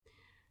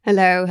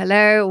Hello,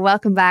 hello.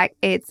 Welcome back.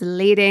 It's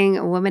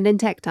Leading Women in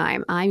Tech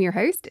time. I'm your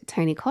host,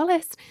 Toni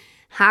Collis.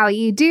 How are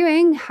you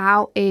doing?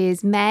 How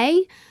is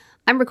May?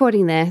 I'm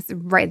recording this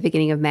right at the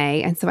beginning of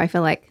May, and so I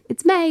feel like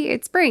it's May,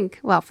 it's spring.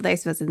 Well, for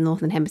those of us in the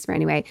Northern Hemisphere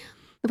anyway.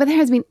 The weather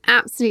has been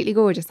absolutely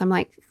gorgeous. I'm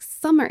like,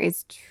 summer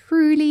is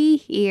truly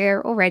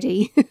here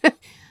already.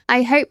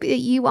 I hope that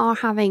you are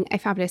having a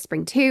fabulous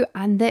spring too,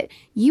 and that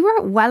you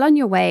are well on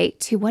your way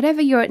to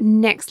whatever your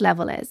next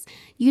level is.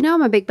 You know,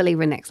 I'm a big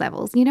believer in next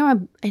levels. You know,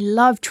 I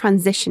love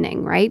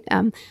transitioning, right?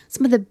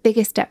 Some of the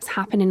biggest steps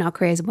happen in our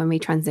careers when we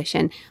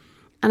transition.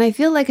 And I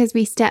feel like as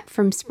we step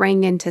from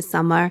spring into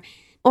summer,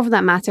 or for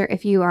that matter,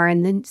 if you are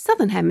in the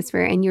Southern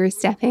Hemisphere and you're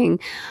stepping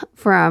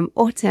from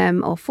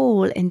autumn or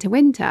fall into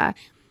winter,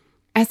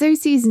 as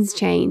those seasons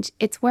change,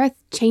 it's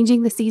worth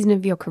changing the season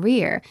of your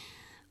career.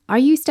 Are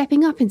you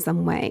stepping up in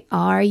some way?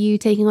 Are you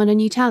taking on a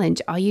new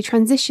challenge? Are you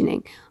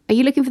transitioning? Are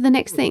you looking for the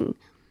next thing?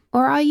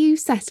 Or are you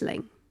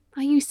settling?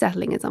 Are you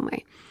settling in some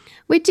way?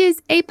 Which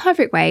is a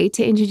perfect way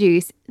to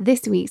introduce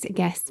this week's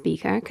guest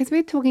speaker, because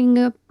we're talking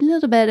a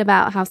little bit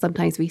about how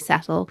sometimes we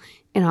settle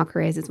in our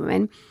careers as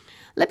women.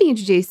 Let me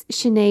introduce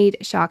Sinead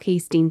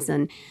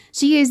Sharkey-Steenson.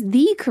 She is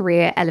the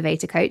career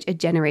elevator coach at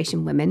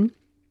Generation Women,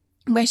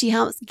 where she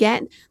helps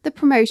get the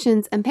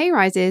promotions and pay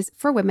rises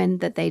for women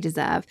that they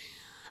deserve.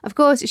 Of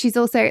course, she's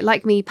also,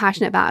 like me,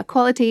 passionate about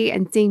equality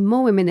and seeing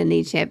more women in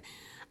leadership.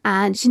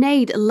 And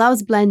Sinead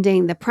loves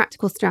blending the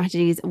practical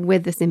strategies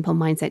with the simple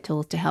mindset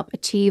tools to help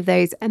achieve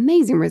those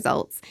amazing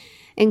results,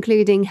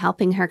 including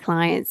helping her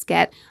clients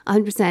get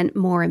 100%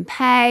 more in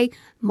pay,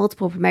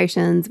 multiple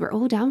promotions. We're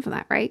all down for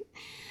that, right?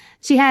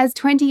 She has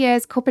 20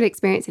 years corporate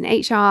experience in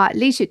HR,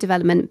 leadership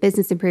development,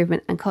 business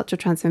improvement, and cultural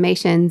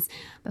transformations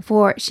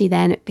before she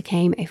then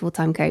became a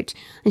full-time coach.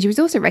 And she was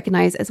also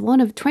recognized as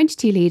one of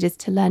 22 leaders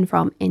to learn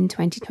from in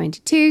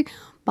 2022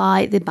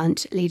 by the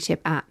Bunch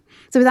Leadership app.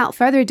 So without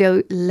further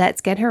ado,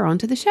 let's get her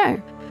onto the show.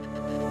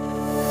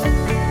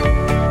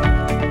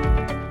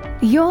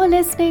 You're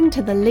listening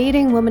to the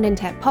Leading Women in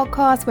Tech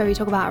podcast, where we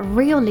talk about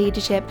real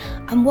leadership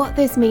and what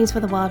this means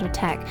for the world of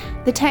tech,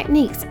 the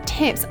techniques,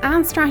 tips,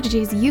 and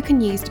strategies you can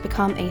use to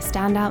become a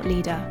standout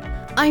leader.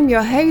 I'm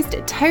your host,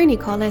 Toni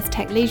Collis,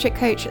 tech leadership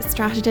coach,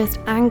 strategist,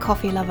 and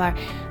coffee lover.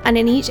 And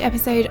in each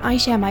episode, I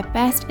share my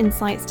best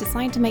insights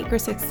designed to make your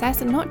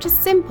success not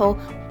just simple,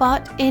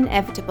 but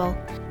inevitable.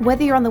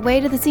 Whether you're on the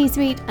way to the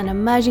C-suite, an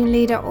emerging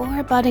leader, or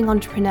a budding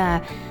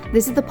entrepreneur,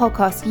 this is the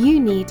podcast you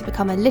need to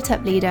become a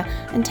lit-up leader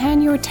and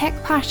turn your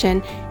tech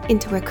passion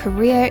into a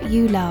career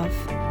you love.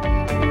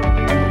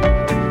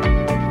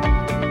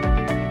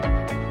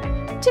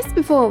 Just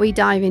before we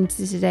dive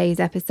into today's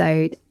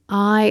episode,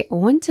 I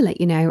want to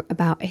let you know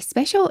about a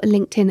special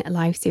LinkedIn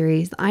live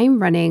series that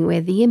I'm running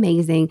with the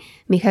amazing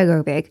Mika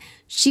Gobig.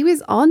 She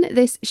was on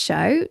this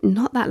show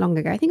not that long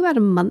ago, I think about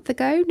a month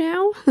ago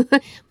now,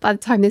 by the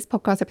time this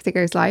podcast episode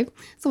goes live.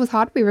 It's always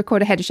hard. We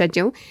record ahead of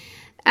schedule.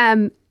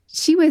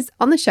 She was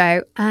on the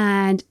show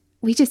and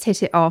we just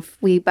hit it off.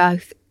 We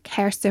both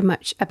care so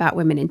much about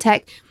women in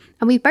tech,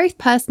 and we both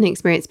personally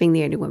experienced being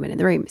the only woman in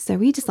the room. So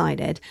we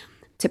decided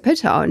to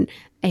put on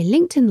a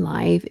LinkedIn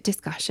Live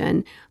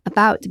discussion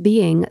about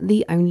being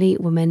the only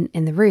woman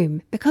in the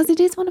room, because it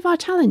is one of our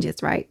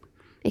challenges, right?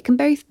 It can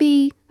both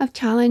be a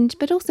challenge,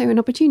 but also an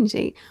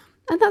opportunity.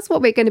 And that's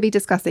what we're going to be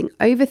discussing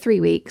over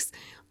 3 weeks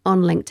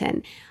on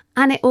LinkedIn.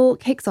 And it all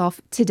kicks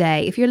off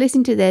today. If you're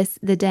listening to this,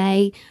 the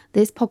day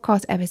this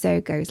podcast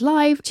episode goes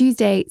live,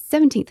 Tuesday,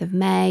 17th of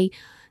May,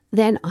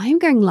 then I'm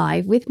going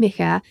live with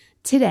Mika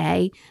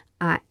today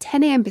at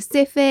 10 a.m.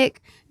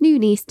 Pacific,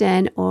 noon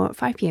Eastern, or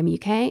 5 p.m.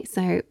 UK.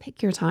 So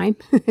pick your time.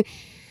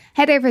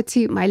 Head over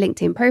to my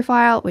LinkedIn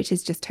profile, which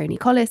is just Toni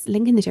Collis,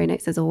 link in the show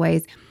notes as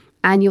always.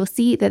 And you'll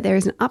see that there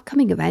is an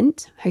upcoming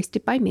event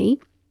hosted by me.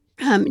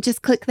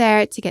 Just click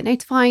there to get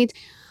notified.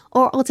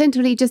 Or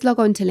alternatively, just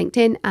log on to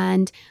LinkedIn,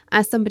 and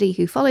as somebody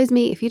who follows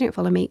me, if you don't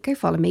follow me, go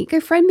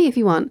friend me if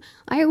you want.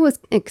 I always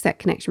accept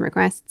connection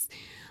requests.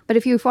 But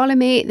if you follow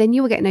me, then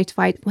you will get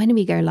notified when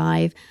we go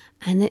live,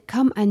 and then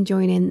come and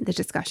join in the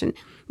discussion.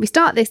 We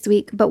start this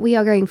week, but we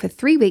are going for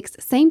 3 weeks,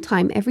 same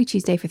time every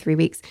Tuesday for 3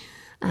 weeks.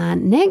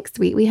 And next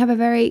week, we have a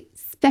very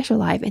special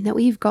live in that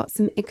we've got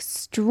some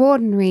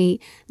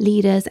extraordinary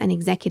leaders and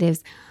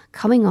executives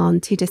coming on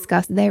to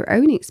discuss their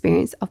own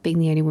experience of being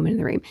the only woman in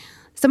the room.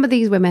 Some of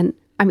these women,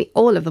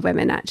 all of the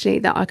women actually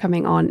that are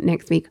coming on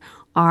next week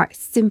are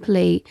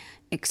simply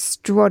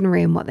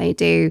extraordinary in what they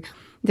do.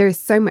 There is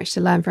so much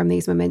to learn from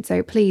these women,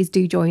 so please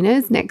do join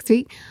us next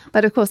week.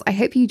 But of course, I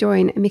hope you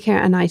join Mika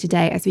and I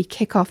today as we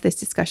kick off this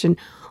discussion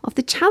of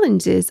the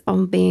challenges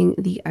of being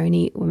the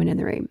only woman in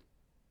the room.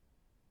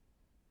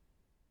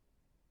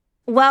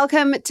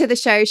 Welcome to the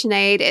show,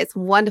 Sinead. It's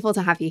wonderful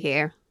to have you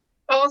here.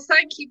 Oh,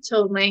 thank you,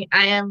 Toni.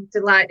 I am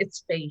delighted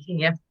to be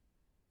here.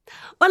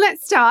 Well,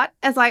 let's start,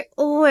 as I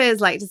always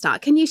like to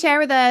start. Can you share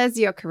with us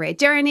your career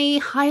journey,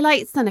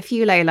 highlights and a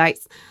few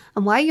lowlights,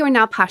 and why you're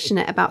now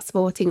passionate about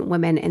supporting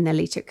women in their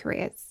leadership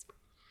careers?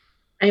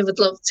 I would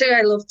love to.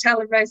 I love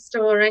telling my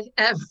story.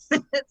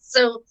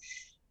 So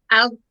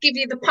I'll give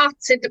you the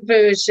potted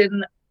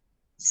version.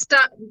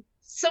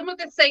 some of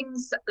the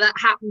things that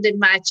happened in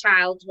my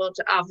childhood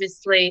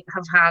obviously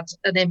have had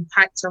an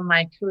impact on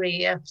my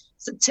career.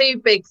 So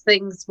two big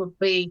things would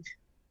be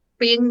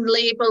being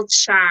labelled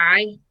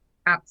shy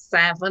at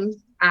 7,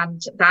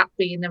 and that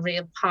being a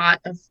real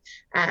part of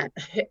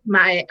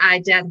my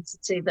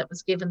identity that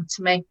was given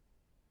to me.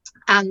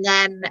 And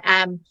then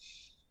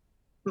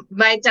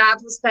my dad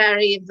was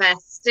very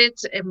invested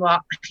in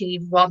what he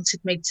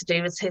wanted me to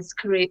do as his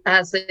career,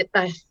 as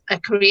a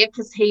career,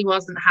 because he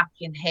wasn't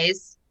happy in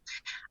his.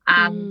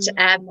 And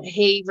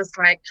he was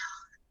like,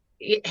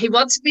 he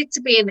wanted me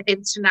to be an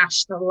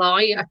international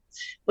lawyer,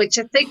 which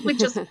I think we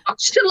just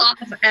watched a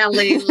lot of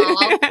LA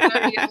Law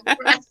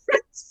at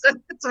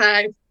the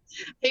time.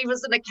 He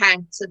was an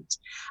accountant,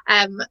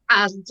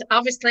 and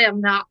obviously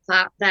I'm not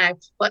that now,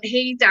 but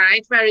he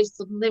died very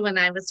suddenly when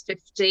I was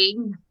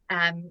 15,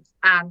 and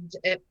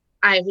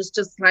I was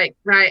just like,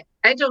 right,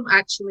 I don't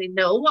actually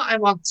know what I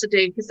want to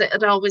do, because it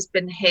had always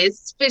been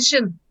his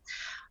vision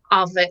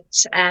of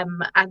it,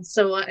 and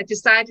so I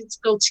decided to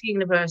go to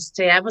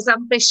university. I was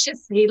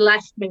ambitious. He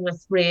left me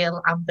with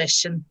real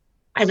ambition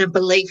and a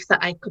belief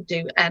that I could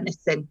do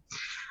anything.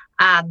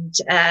 And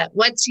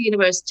went to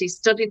university,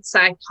 studied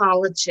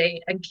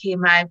psychology, and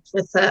came out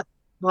with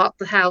what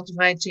the hell do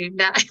I do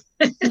now?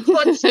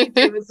 What do you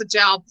do as a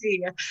job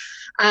here?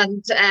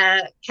 And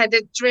kind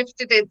of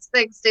drifted into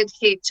things, did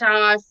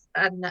HR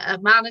and a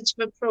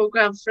management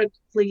program for a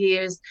couple of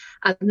years.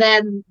 And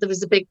then there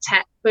was a big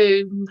tech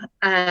boom,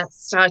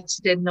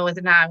 started in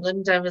Northern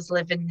Ireland. I was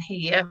living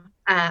here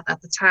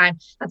at the time.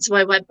 And so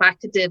I went back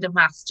and did a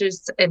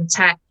master's in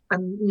tech,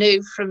 and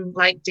knew from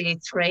like day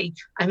 3,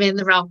 I'm in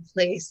the wrong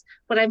place.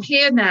 But I'm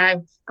here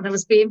now, and I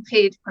was being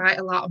paid quite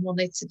a lot of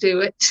money to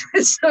do it.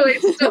 So I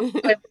stuck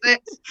with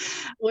it,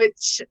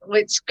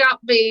 which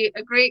got me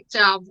a great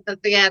job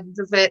at the end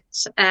of it,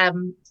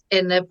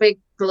 in a big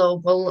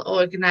global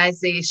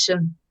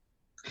organisation.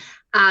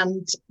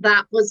 And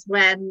that was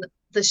when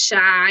the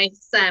shy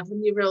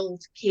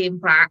 7-year-old came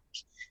back,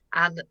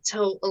 and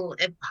total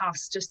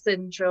imposter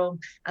syndrome.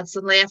 And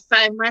suddenly I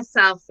found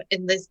myself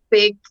in this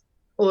big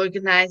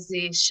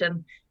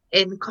organisation,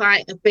 in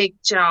quite a big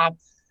job,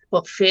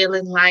 but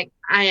feeling like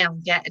I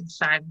am getting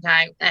found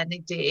out any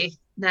day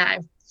now.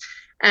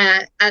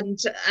 And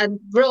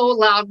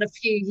roll on a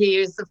few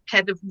years of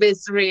kind of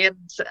misery,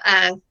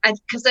 and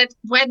because I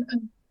went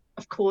and,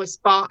 of course,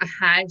 bought a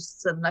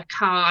house and a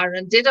car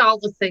and did all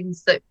the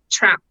things that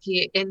trap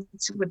you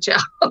into a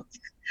job.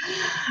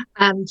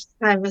 And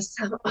I was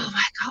like, oh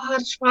my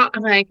God, what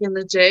am I going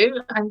to do?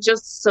 I'm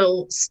just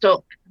so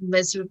stuck and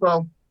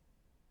miserable.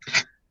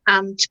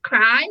 And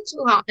cried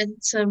a lot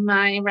into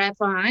my red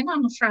wine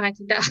on a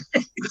Friday night.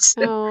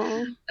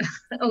 Oh,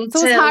 it's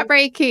always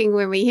heartbreaking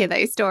when we hear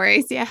those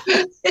stories. Yeah,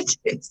 it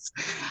is.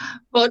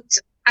 But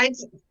I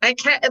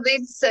can't,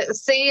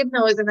 see in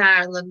Northern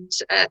Ireland,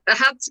 I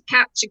had to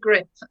catch a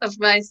grip of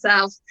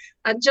myself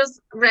and just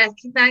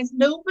recognise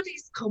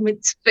nobody's coming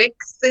to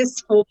fix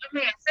this for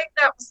me. I think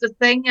that was the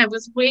thing. I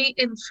was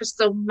waiting for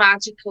some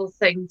magical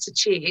thing to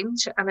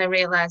change, and I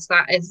realised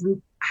that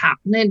isn't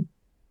happening.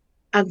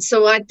 And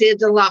so I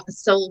did a lot of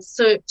soul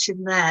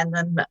searching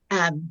then,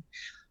 and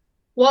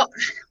what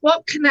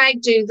can I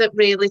do that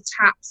really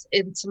taps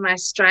into my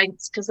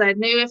strengths? Because I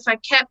knew if I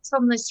kept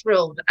on this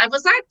road, I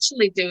was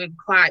actually doing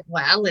quite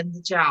well in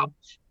the job,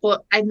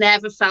 but I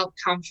never felt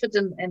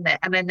confident in it,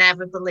 and I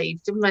never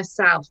believed in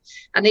myself.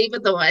 And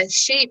even though I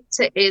shaped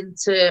it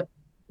into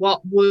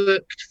what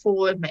worked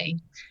for me,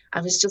 I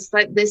was just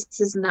like, this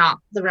is not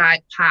the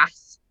right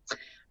path.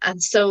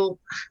 And so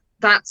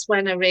that's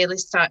when I really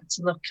started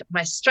to look at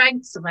my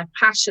strengths and my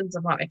passions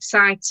and what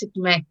excited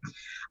me,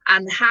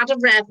 and had a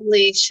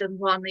revelation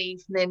one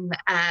evening,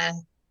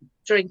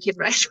 drinking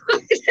red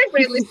wine. I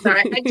really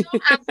sorry. I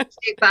don't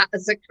advocate that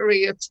as a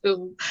career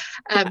tool,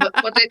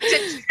 but it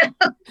did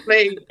help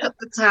me at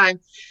the time.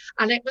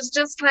 And it was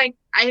just like,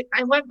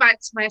 I went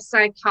back to my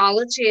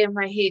psychology and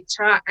my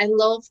HR. I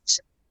loved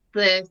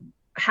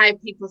how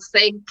people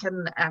think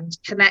and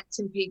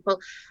connecting people.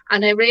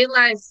 And I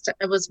realised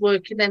I was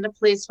working in a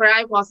place where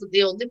I wasn't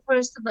the only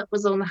person that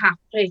was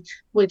unhappy.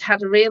 We'd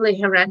had a really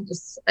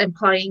horrendous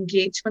employee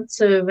engagement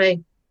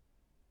survey.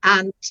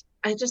 And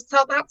I just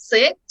thought, that's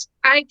it.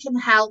 I can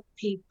help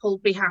people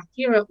be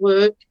happier at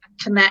work and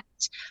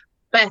connect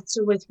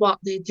better with what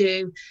they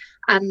do,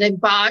 and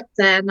embarked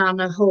then on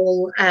a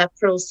whole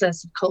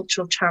process of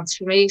cultural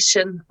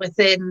transformation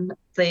within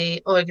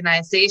the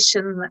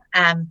organisation.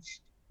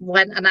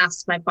 Went and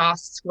asked my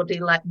boss, would he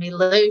let me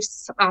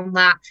loose on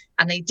that?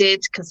 And he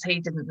did, because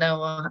he didn't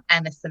know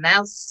anything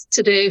else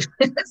to do.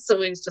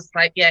 So he was just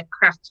like, yeah,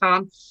 crack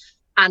on.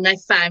 And I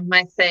found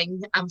my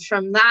thing. And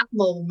from that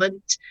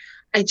moment,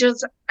 I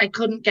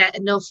couldn't get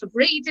enough of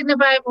reading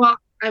about what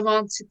I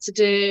wanted to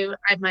do.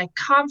 And my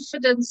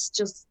confidence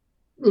just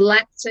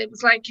leapt. It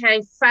was like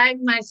I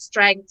found my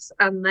strengths,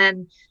 and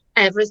then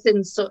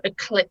everything sort of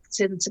clicked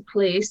into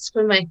place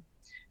for me.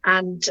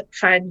 And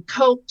found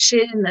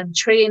coaching and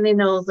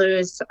training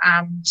others,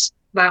 and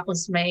that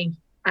was me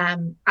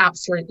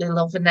absolutely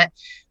loving it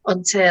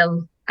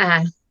until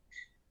I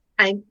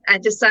I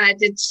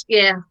decided,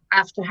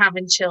 after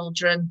having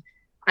children,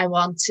 I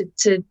wanted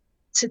to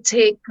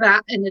take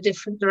that in a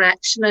different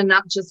direction and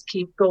not just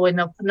keep going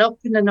up and up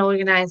in an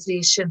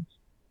organisation,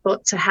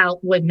 but to help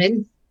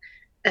women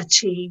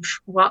achieve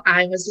what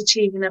I was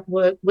achieving at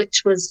work,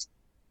 which was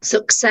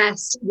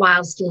success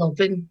whilst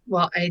loving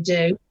what I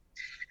do.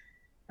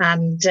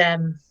 And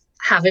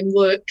having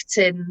worked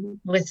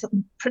with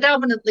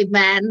predominantly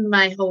men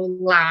my whole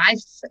life,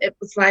 it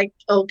was like,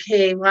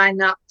 okay, why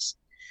not?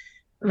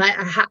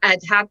 I'd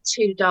had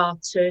 2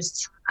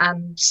 daughters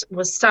and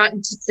was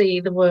starting to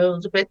see the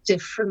world a bit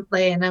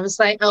differently. And I was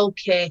like,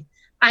 okay,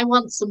 I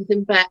want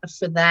something better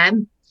for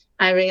them.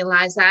 I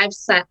realised I've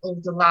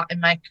settled a lot in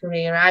my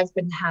career. I've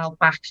been held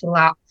back a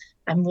lot.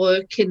 I'm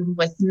working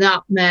with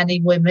not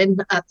many women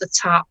at the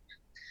top.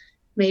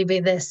 Maybe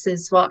this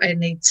is what I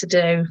need to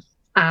do.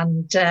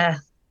 And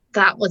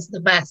that was the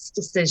best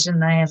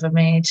decision I ever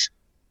made.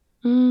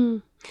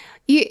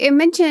 You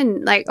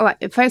mentioned, like,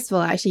 first of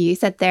all, actually, you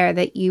said there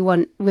that you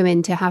want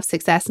women to have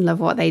success and love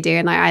what they do.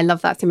 And I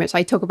love that so much.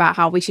 I talk about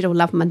how we should all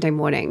love Monday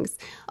mornings.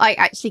 I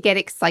actually get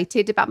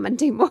excited about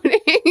Monday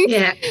mornings.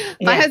 Yeah.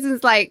 My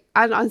husband's like,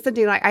 on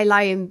Sunday, like, I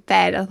lie in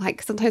bed and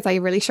like, sometimes I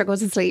really struggle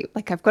to sleep.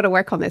 Like, I've got to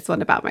work on this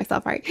one about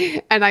myself,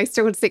 right? And I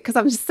struggle to sleep because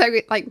I'm just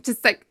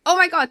like, oh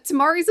my God,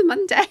 tomorrow's a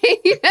Monday.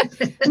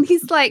 And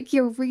he's like,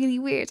 you're really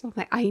weird. I'm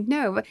like, I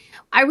know. But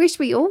I wish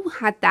we all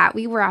had that.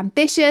 We were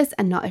ambitious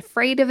and not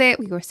afraid of it.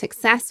 We were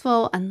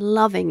successful and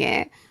loving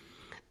it.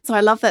 So I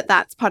love that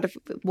that's part of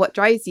what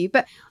drives you.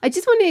 But I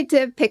just wanted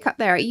to pick up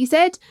there. You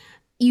said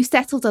you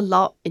settled a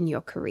lot in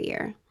your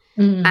career.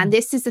 And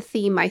this is a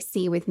theme I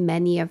see with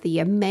many of the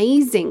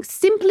amazing,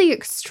 simply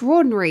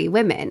extraordinary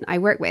women I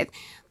work with.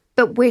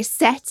 But we're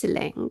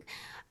settling.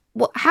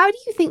 How do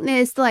you think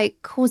this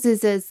like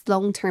causes us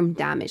long-term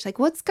damage? Like,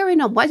 what's going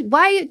on?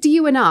 Why do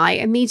you and I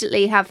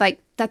immediately have like,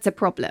 that's a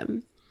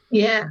problem?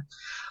 Yeah.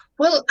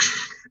 Well,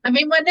 I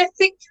mean, when I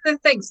think of the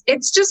things,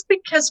 it's just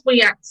because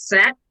we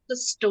accept the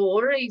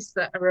stories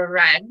that are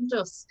around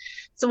us.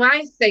 So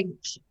I think,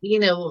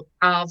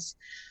 of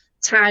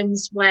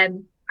times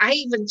when I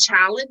even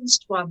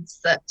challenged once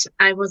that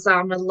I was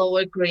on a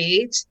lower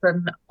grade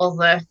than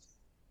other,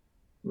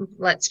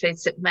 let's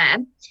face it,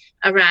 men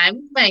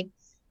around me.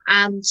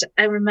 And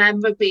I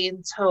remember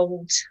being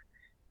told,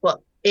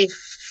 well,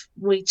 if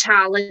we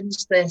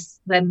challenge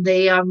this, then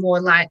they are more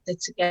likely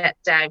to get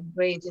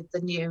downgraded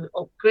than you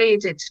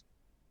upgraded.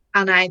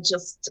 And I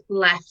just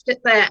left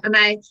it there and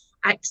I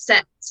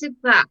accepted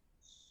that.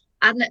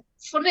 And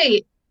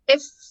funny,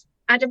 if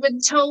I'd have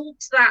been told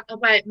that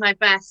about my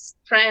best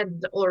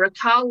friend or a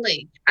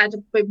colleague, I'd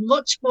have been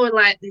much more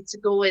likely to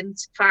go in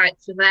to fight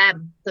for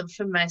them than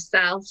for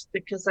myself,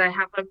 because I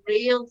have a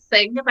real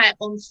thing about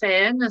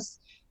unfairness.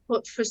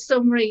 But for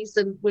some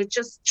reason, we're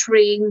just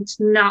trained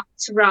not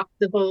to rock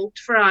the boat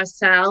for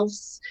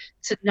ourselves,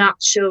 to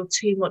not show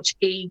too much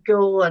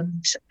ego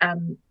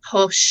and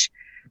push.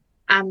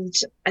 And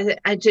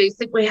I do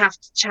think we have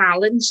to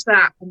challenge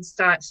that and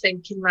start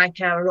thinking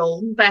like our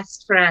own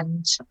best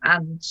friend.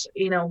 And,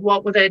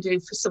 what would I do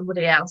for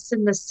somebody else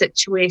in this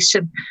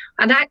situation?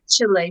 And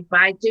actually,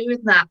 by doing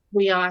that,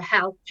 we are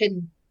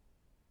helping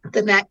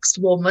the next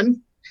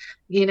woman.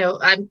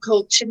 I'm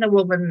coaching a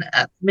woman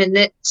at the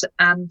minute,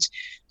 and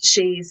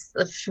she's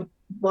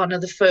one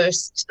of the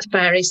first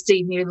very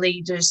senior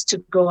leaders to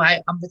go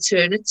out on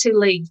maternity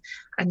leave.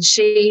 And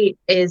she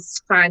is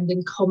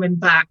finding coming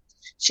back,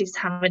 she's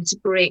having to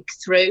break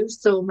through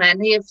so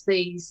many of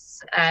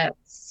these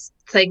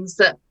things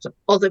that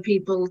other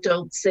people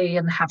don't see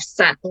and have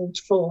settled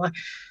for,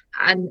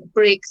 and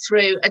break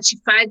through. And she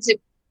finds it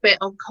a bit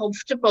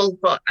uncomfortable,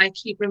 but I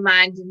keep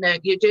reminding her,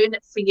 you're doing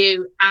it for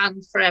you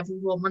and for every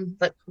woman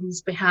that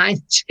comes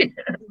behind you.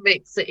 It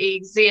makes it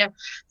easier.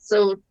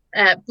 So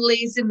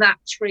blazing that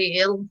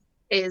trail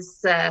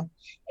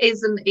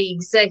isn't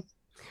easy.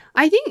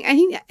 I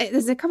think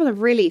there's a couple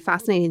of really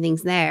fascinating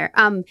things there.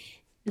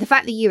 The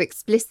fact that you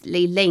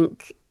explicitly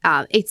link,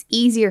 it's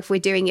easier if we're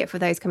doing it for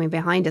those coming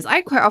behind us.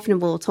 I quite often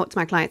will talk to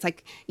my clients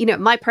like,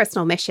 my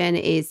personal mission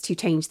is to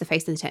change the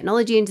face of the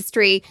technology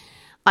industry.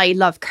 I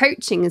love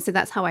coaching, and so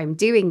that's how I'm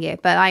doing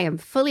it. But I am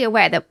fully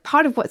aware that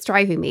part of what's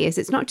driving me is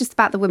it's not just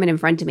about the women in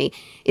front of me.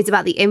 It's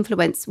about the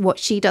influence what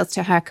she does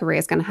to her career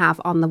is going to have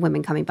on the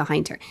women coming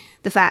behind her.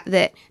 The fact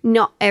that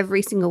not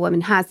every single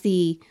woman has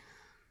the,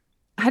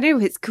 I don't know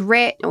if it's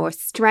grit or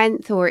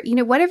strength or,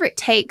 whatever it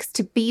takes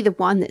to be the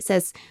one that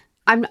says,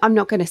 I'm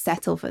not going to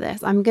settle for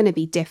this. I'm going to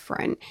be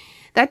different.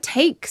 That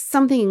takes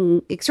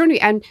something extraordinary.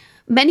 And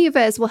many of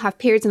us will have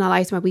periods in our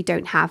lives where we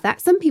don't have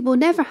that. Some people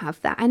never have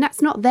that. And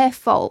that's not their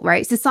fault,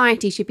 right?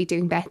 Society should be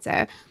doing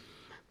better.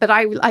 But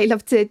I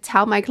love to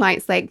tell my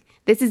clients, like,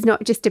 this is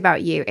not just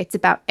about you. It's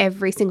about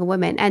every single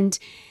woman. And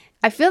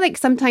I feel like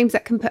sometimes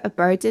that can put a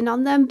burden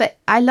on them. But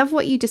I love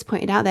what you just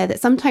pointed out there, that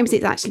sometimes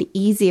it's actually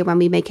easier when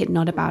we make it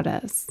not about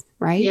us,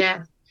 right?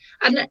 Yeah.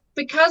 And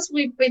because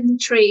we've been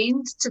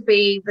trained to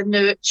be the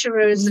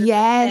nurturers and the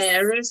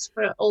carers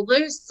for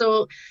others,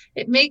 so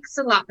it makes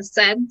a lot of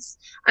sense.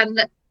 And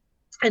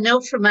I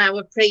know from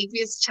our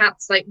previous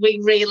chats, like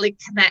we really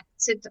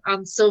connected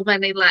on so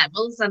many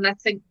levels. And I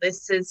think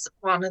this is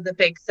one of the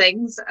big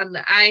things. And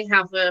I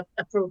have a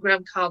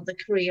program called the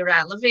Career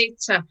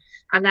Elevator.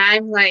 And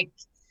I'm like,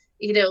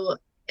 you know,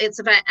 it's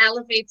about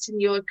elevating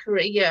your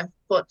career,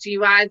 but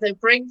you either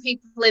bring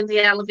people in the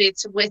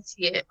elevator with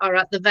you, or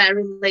at the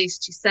very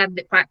least, you send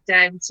it back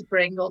down to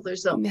bring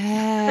others up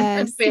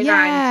Yes. behind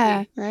Yeah.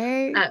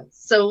 you. Right.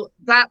 So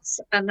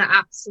that's an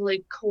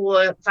absolute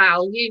core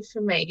value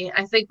for me.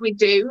 I think we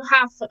do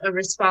have a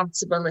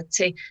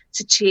responsibility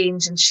to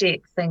change and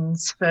shape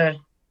things for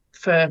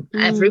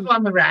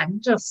everyone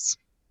around us.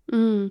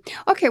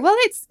 Okay, well,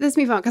 let's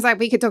move on, because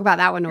we could talk about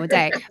that one all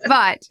day.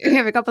 But we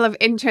have a couple of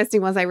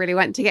interesting ones I really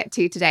want to get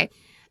to today.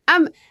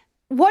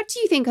 What do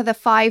you think are the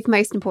 5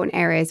 most important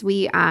areas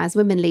we as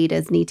women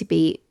leaders need to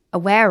be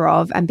aware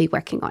of and be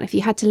working on? If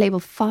you had to label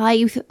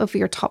 5 of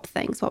your top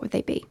things, what would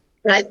they be?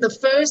 Right. The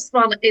first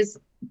one is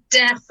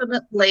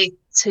definitely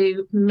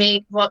to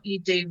make what you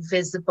do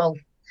visible.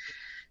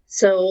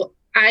 So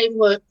I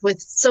work with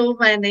so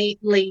many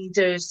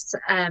leaders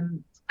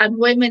and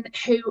women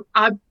who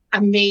are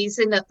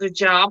amazing at their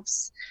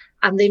jobs,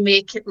 and they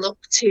make it look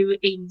too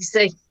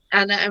easy.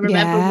 And I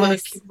remember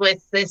working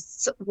with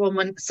this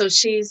woman. So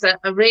she's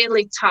a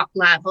really top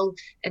level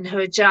in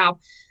her job,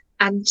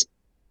 and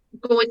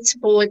going to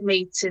board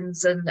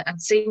meetings and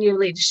senior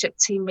leadership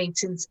team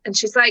meetings. And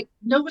she's like,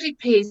 nobody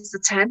pays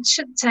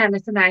attention to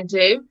anything I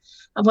do.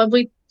 And when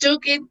we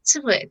dug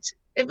into it,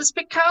 it was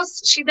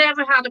because she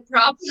never had a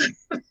problem.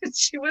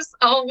 She was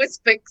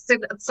always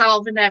fixing and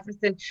solving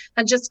everything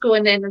and just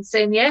going in and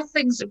saying, yeah,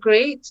 things are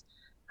great.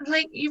 I'm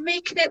like, you're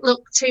making it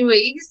look too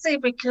easy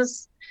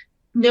because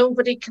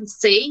nobody can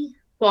see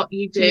what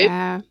you do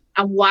and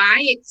why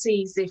it's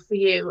easy for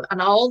you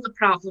and all the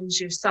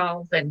problems you're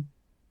solving.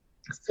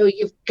 So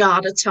you've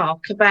got to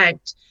talk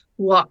about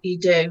what you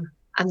do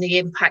and the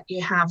impact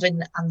you're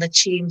having and the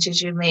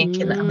changes you're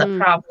making and the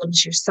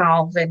problems you're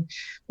solving.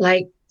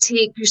 Like,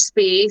 take your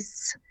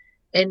space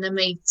in a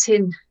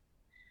meeting.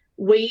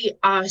 We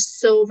are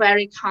so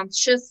very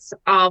conscious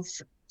of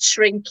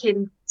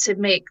shrinking to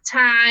make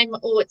time.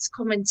 Oh, it's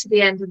coming to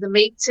the end of the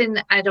meeting.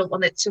 I don't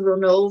want it to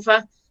run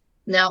over.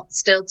 No,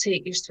 still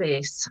take your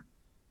space.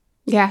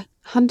 Yeah,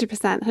 100%,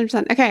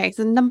 100%. Okay,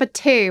 so number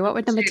 2, what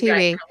would number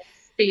 2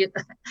 be?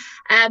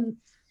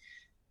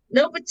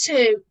 Number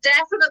 2,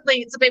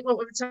 definitely, it's a bit what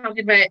we were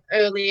talking about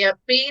earlier,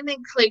 being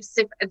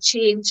inclusive and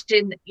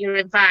changing your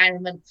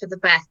environment for the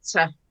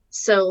better.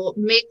 So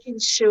making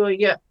sure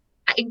your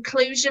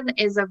inclusion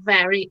is a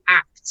very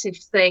active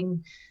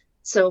thing.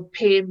 So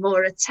paying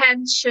more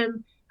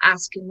attention,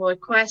 asking more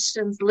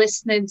questions,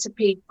 listening to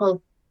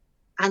people,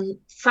 and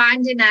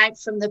finding out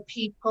from the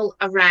people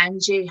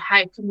around you,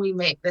 how can we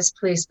make this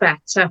place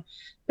better?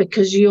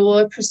 Because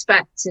your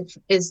perspective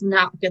is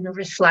not going to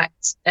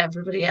reflect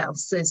everybody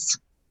else's.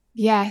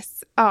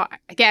 Yes. Oh,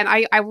 again,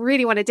 I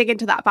really want to dig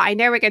into that, but I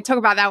know we're going to talk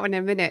about that one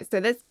in a minute. So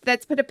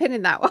let's put a pin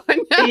in that one.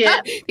 Yeah.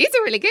 These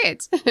are really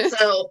good.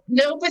 So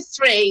number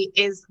 3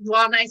 is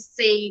one I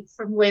see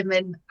from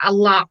women a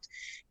lot,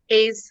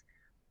 is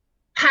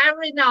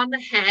powering on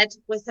ahead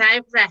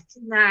without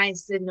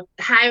recognizing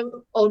how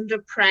under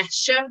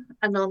pressure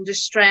and under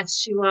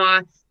stress you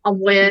are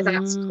and where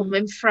that's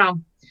coming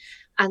from.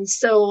 And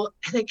so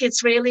I think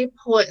it's really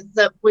important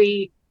that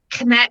we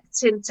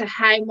connect into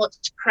how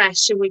much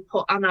pressure we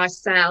put on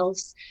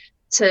ourselves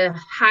to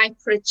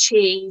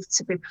hyperachieve,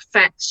 to be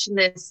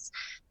perfectionists,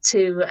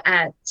 to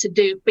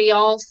be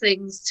all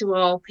things to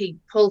all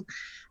people.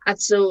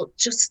 And so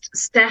just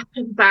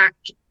stepping back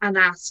and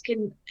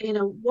asking,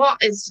 what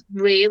is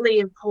really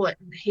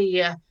important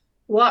here?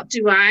 What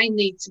do I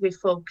need to be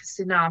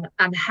focusing on?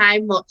 And how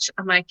much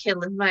am I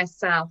killing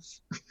myself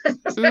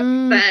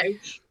now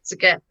to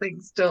get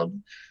things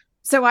done?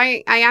 So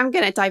I am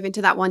going to dive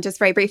into that one just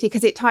very briefly,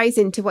 because it ties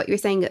into what you were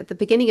saying at the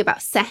beginning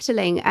about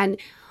settling. And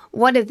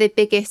one of the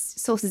biggest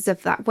sources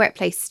of that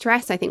workplace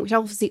stress, I think, which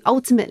obviously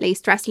ultimately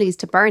stress leads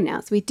to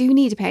burnout. So we do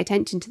need to pay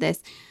attention to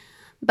this.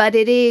 But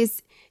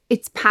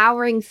it's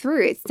powering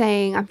through. It's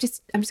saying, I'm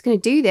just going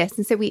to do this.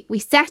 And so we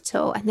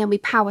settle and then we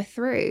power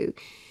through.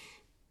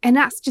 And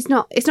that's just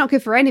it's not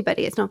good for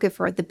anybody. It's not good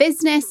for the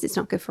business. It's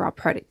not good for our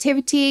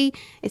productivity.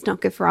 It's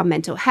not good for our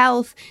mental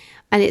health.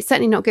 And it's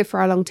certainly not good for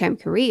our long-term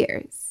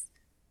careers.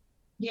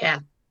 Yeah,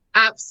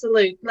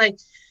 absolutely.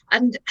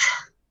 And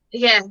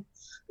yeah,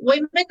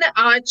 women that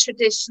are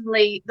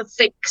traditionally the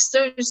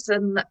fixers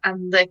and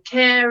the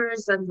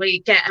carers, and we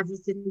get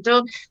everything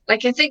done.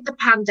 Like, I think the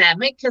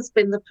pandemic has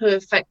been the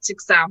perfect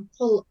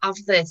example of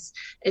this,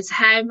 is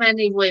how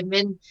many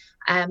women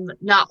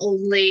not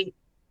only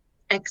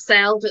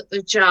excelled at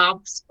their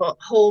jobs, but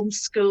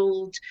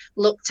homeschooled,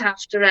 looked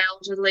after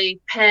elderly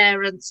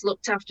parents,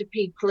 looked after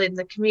people in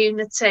the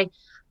community.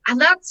 And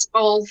that's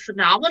all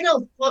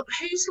phenomenal. But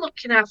who's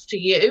looking after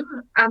you?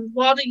 And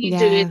what are you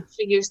doing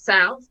for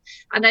yourself?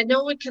 And I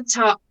know we can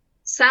talk,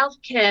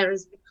 self-care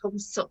has become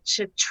such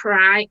a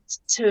trite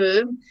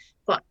term,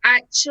 but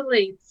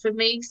actually for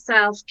me,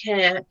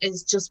 self-care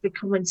is just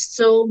becoming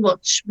so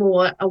much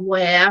more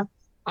aware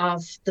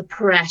of the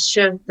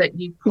pressure that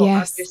you put on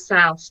Yes.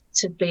 yourself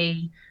to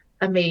be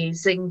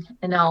amazing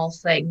in all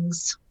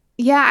things.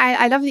 Yeah,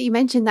 I love that you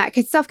mentioned that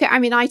because self care, I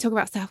mean, I talk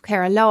about self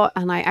care a lot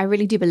and I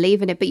really do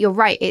believe in it, but you're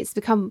right. It's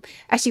become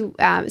actually,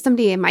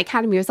 somebody in my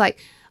academy was like,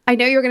 I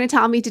know you're going to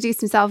tell me to do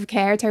some self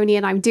care, Tony,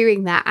 and I'm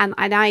doing that. And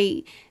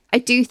I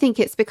do think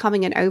it's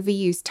becoming an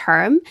overused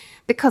term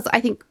because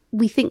I think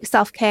we think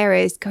self care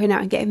is going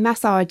out and getting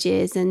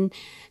massages and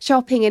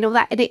shopping and all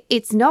that. And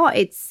it's not,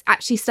 it's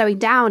actually slowing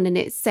down and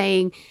it's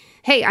saying,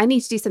 hey, I need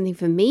to do something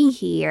for me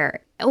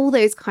here. All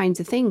those kinds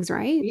of things,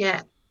 right?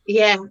 Yeah,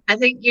 yeah, I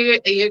think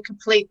you're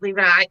completely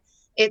right.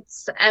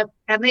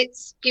 And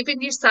it's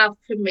giving yourself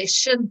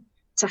permission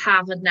to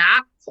have a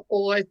nap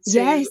or to,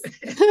 Yes.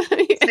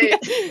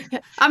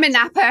 to I'm a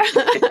napper.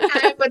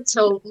 I'm a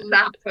total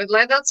napper.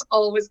 Like that's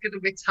always going to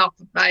be top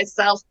of my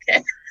self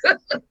care.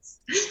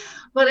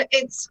 But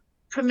it's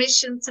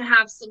permission to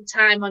have some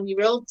time on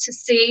your own to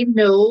say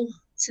no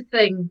to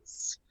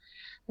things.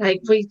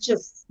 Like we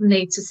just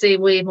need to say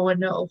way more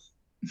no.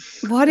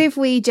 What if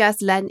we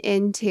just lent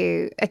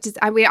into it?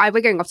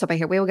 We're going off topic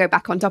here. We will go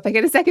back on topic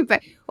in a second.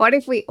 But what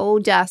if we all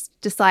just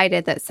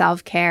decided that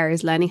self care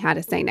is learning how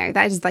to say no?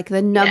 That is like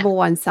the number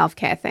one self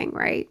care thing,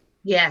 right?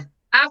 Yeah,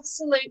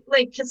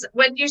 absolutely. Because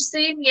when you're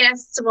saying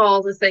yes to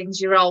all the things,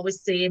 you're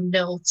always saying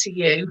no to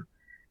you.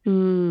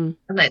 Mm,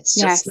 And it's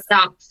just yes.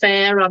 not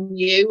fair on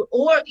you.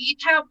 Or you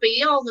can't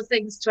be all the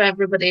things to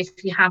everybody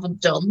if you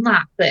haven't done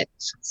that bit.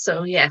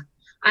 So, yeah,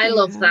 I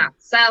love Yeah. that.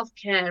 Self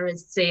care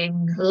is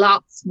saying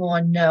lots more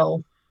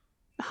no.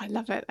 Oh, I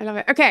love it. I love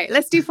it. Okay,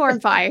 let's do 4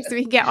 and 5 so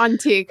we can get on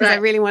to because I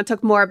Right. really want to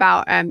talk more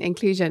about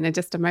inclusion in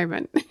just a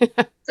moment.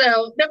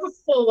 So, number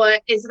 4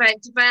 is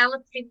about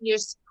developing your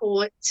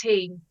support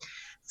team.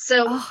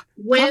 So, Oh,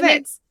 love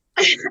women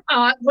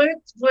it.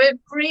 we're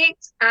great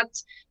at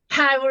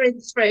powering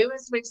through,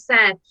 as we've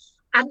said.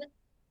 And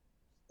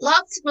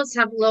lots of us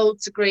have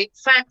loads of great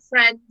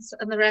friends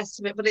and the rest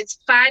of it, but it's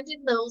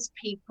finding those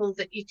people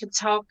that you can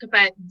talk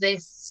about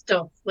this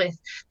stuff with,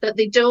 that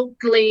they don't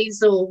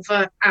glaze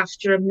over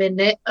after a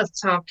minute of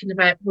talking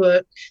about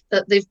work,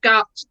 that they've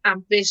got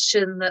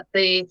ambition, that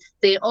they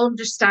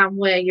understand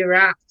where you're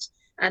at.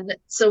 And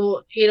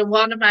so,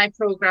 one of my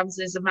programs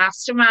is a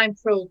mastermind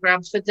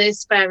program for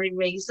this very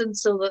reason,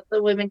 so that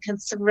the women can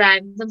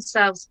surround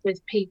themselves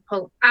with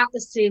people at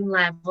the same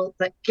level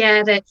that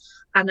get it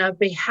and are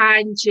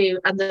behind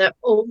you. And the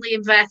only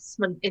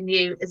investment in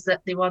you is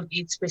that they want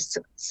you to be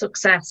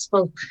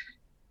successful.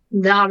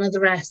 None of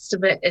the rest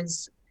of it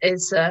is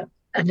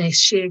an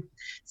issue.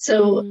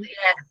 So,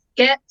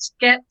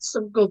 get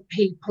some good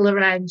people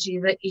around you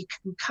that you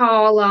can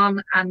call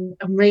on and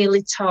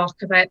really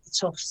talk about the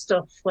tough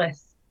stuff with.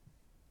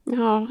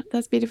 Oh,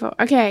 that's beautiful.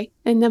 Okay,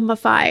 and number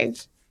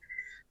 5.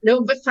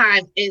 Number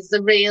 5 is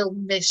the real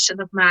mission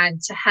of mine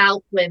to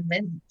help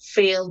women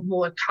feel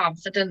more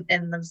confident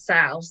in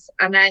themselves.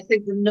 And I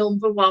think the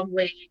number one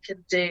way you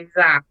can do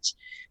that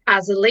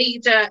as a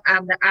leader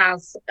and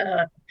as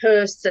a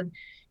person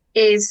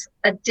is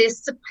a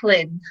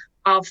discipline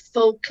of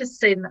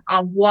focusing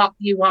on what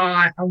you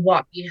are and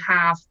what you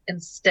have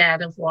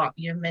instead of what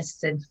you're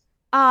missing.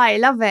 I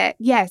love it.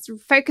 Yes,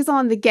 focus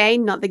on the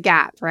gain, not the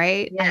gap,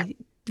 right? Yeah.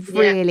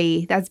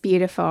 Really, that's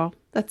beautiful.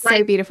 That's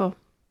so beautiful.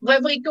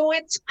 When we go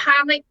into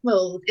panic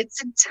mode,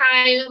 it's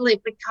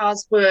entirely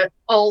because we're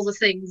all the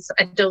things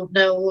I don't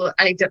know,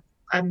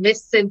 I'm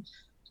missing.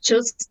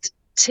 Just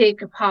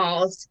take a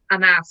pause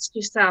and ask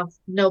yourself,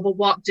 no, but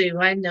what do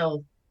I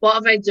know? What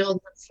have I done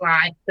that's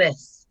like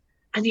this?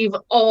 And you've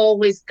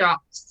always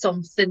got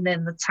something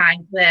in the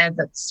tank there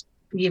that's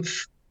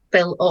you've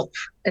built up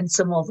in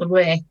some other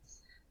way.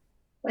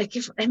 Like,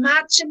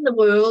 imagine the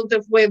world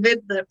of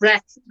women that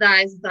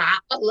recognize that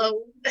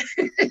alone.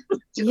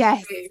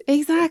 Yes,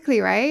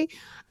 exactly, right?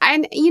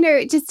 And,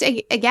 just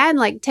again,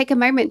 like take a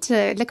moment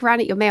to look around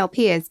at your male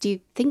peers. Do you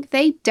think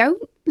they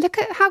don't look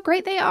at how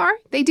great they are?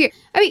 They do.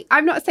 I mean,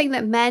 I'm not saying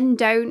that men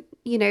don't,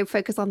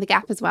 focus on the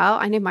gap as well.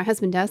 I know my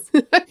husband does.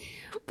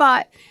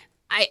 But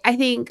I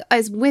think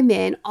as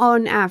women,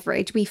 on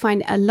average, we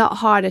find it a lot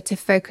harder to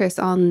focus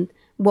on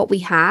what we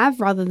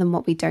have rather than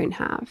what we don't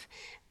have.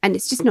 And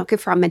it's just not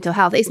good for our mental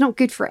health. It's not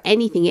good for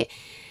anything.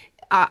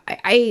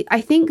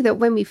 I think that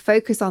when we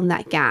focus on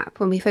that gap,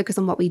 when we focus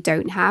on what we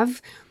don't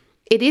have,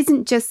 it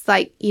isn't just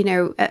like,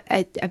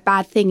 a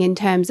bad thing in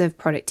terms of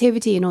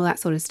productivity and all that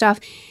sort of stuff.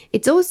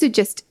 It's also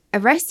just a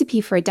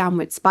recipe for a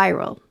downward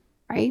spiral,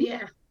 right?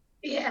 Yeah.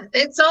 Yeah.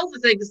 It's all the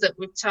things that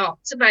we've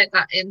talked about,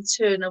 that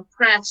internal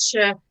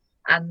pressure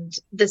and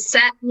the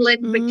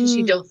settling because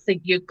you don't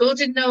think you're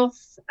good enough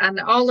and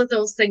all of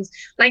those things.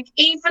 Like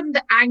even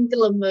the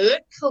Angela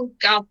Merkel,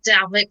 God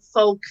damn it,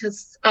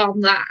 focused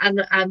on that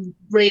and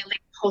really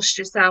pushed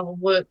herself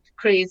and worked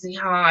crazy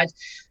hard.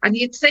 And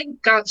you'd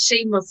think, God,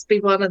 she must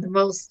be one of the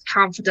most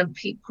confident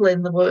people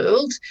in the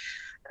world.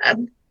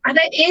 And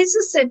it is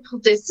a simple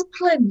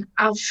discipline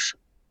of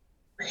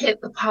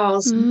hit the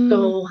pause and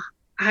go,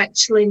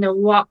 actually, no,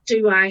 what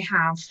do I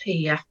have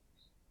here?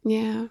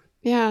 Yeah.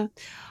 Yeah.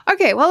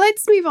 Okay, well,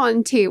 let's move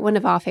on to one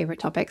of our favorite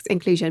topics,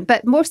 inclusion.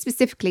 But more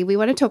specifically, we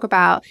want to talk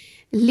about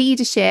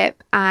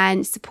leadership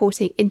and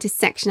supporting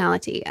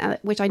intersectionality,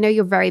 which I know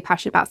you're very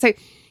passionate about. So,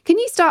 can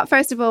you start,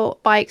 first of all,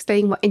 by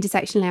explaining what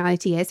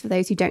intersectionality is for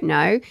those who don't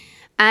know,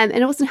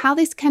 and also how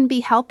this can be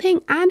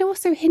helping and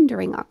also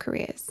hindering our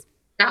careers?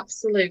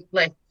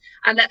 Absolutely.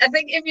 And I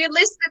think if you're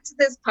listening to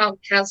this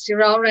podcast,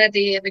 you're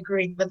already in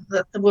agreement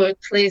that the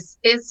workplace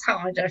is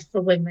harder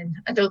for women.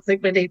 I don't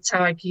think we need to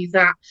argue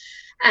that.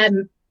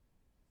 Um,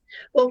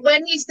 Well,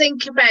 when you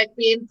think about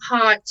being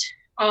part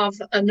of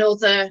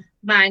another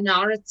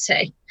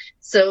minority,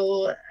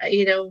 so,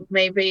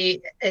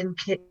 maybe in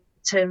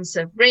terms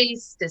of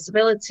race,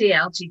 disability,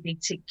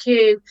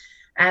 LGBTQ,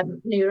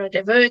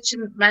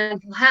 neurodivergent,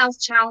 mental health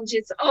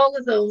challenges, all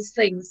of those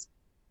things,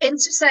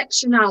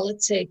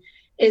 intersectionality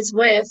is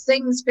where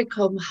things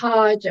become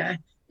harder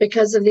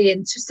because of the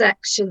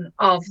intersection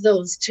of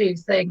those two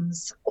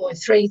things or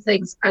three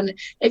things. And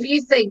if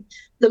you think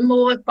the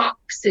more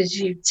boxes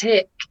you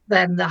tick,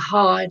 then the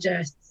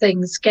harder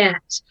things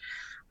get.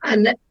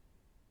 And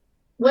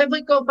when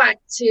we go back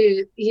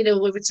to, we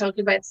were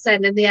talking about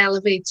sending the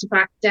elevator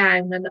back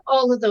down and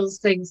all of those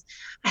things,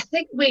 I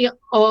think we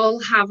all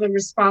have a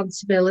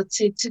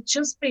responsibility to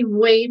just be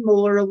way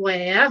more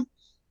aware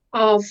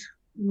of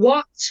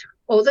what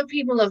other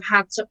people have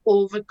had to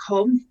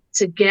overcome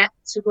to get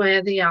to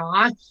where they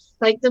are.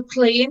 Like the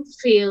playing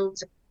field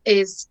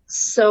is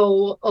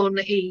so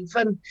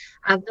uneven,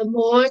 and the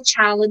more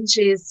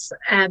challenges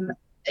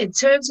in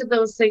terms of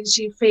those things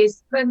you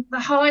face, then the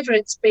harder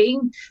it's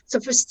been. So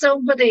for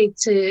somebody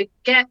to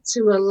get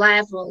to a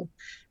level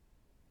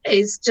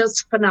is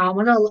just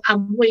phenomenal,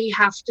 and we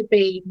have to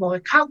be more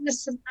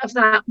cognizant of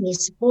that, more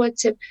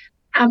supportive,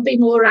 and be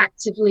more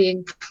actively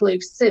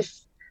inclusive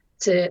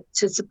to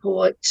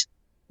support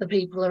the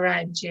people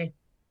around you.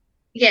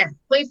 Yeah,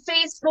 we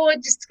face more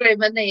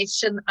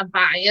discrimination and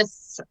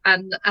bias,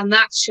 and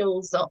that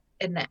shows up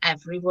in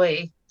every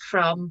way,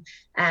 from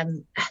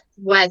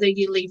whether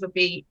you'll either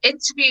be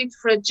interviewed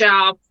for a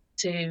job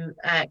to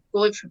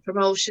going for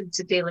promotion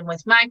to dealing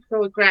with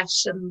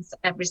microaggressions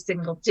every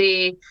single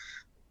day.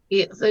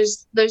 Yeah,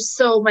 there's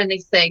so many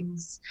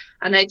things,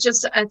 and I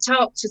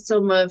talked to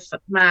some of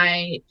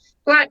my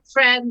Black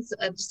friends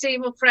and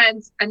disabled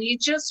friends, and you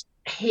just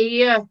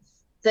hear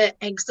the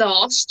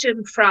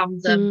exhaustion from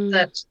them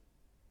that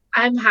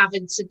I'm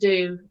having to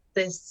do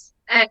this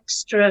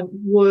extra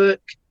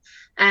work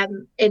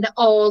in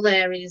all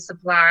areas of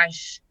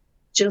life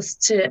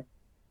just to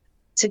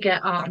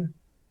get on.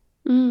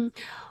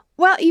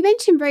 Well, you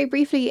mentioned very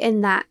briefly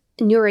in that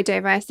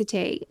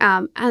neurodiversity,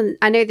 and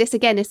I know this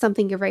again is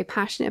something you're very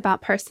passionate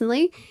about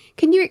personally.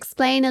 Can you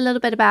explain a little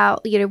bit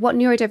about what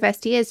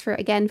neurodiversity is for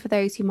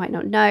those who might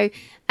not know,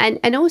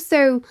 and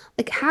also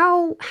like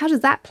how does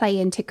that play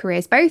into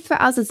careers, both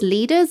for us as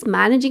leaders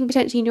managing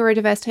potentially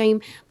neurodiverse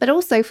team, but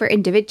also for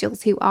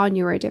individuals who are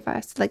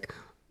neurodiverse? Like,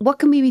 what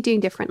can we be doing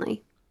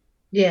differently?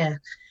 Yeah.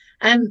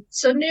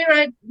 So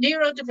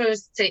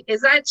neurodiversity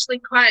is actually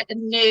quite a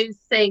new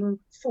thing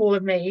for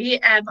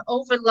me.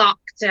 Over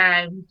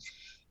lockdown,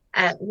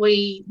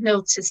 we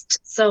noticed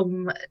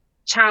some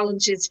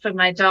challenges for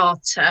my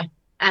daughter.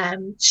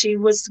 She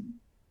was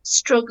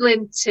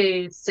struggling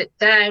to sit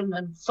down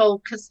and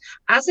focus,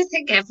 as I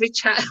think every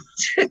child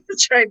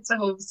trying to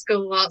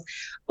homeschool was.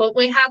 But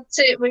we have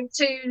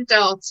two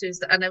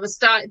daughters, and I was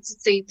starting to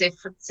see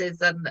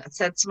differences. And I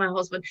said to my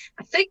husband,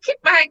 I think it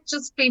might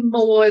just be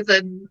more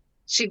than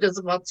she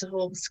doesn't want to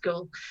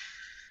homeschool.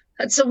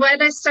 And so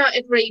when I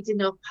started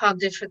reading up on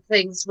different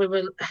things,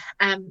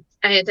 I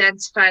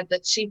identified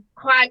that she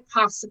quite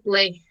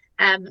possibly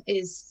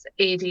is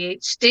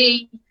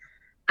ADHD,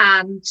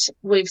 and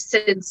we've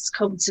since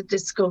come to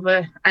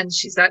discover, and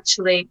she's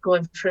actually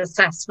going for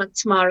assessment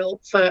tomorrow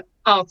for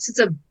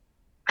autism.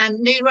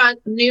 And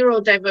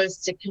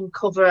neurodiversity can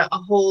cover a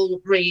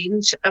whole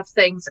range of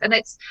things, and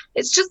it's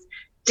just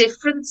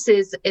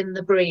differences in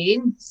the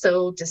brain.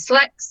 So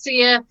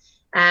dyslexia,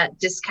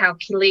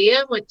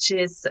 dyscalculia, which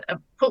is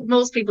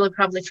most people are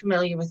probably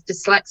familiar with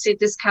dyslexia.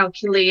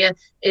 Dyscalculia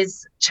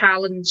is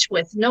challenge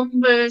with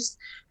numbers.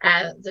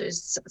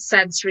 There's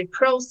sensory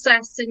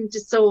processing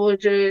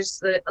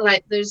disorders.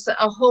 There's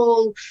a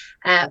whole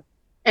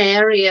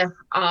area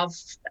of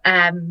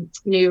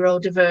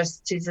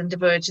neurodiversities and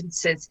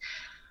divergences.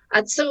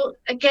 And so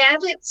again,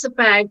 it's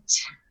about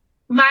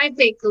my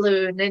big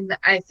learning,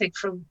 I think,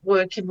 from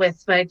working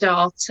with my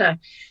daughter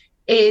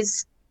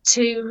is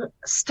to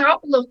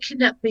stop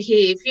looking at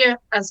behaviour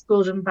as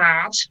good and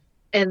bad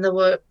in the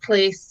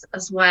workplace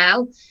as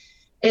well.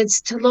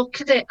 It's to look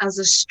at it as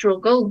a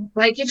struggle.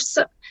 Like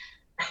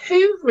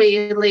who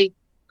really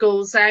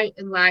goes out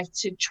in life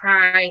to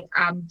try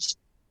and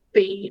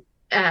be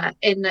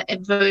in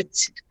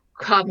inverted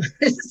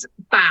commas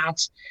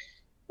bad?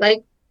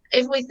 Like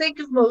if we think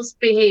of most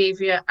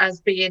behaviour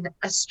as being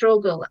a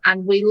struggle,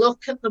 and we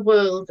look at the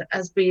world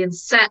as being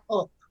set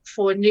up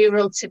for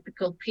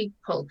neurotypical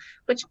people,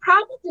 which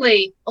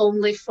probably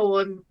only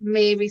form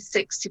maybe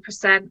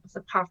 60% of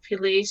the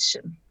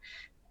population,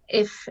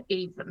 if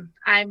even.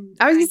 I was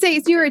going to say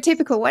it's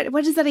neurotypical.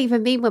 What does that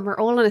even mean when we're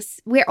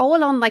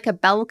all on like a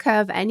bell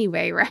curve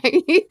anyway,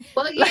 right?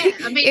 Well, yeah.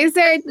 Like, I mean, is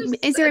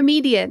there a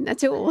median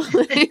at all?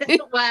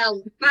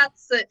 Well,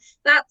 that's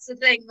the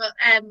thing.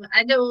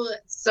 I know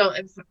sort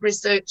of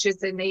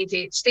researchers in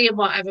ADHD and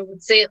whatever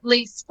would say at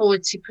least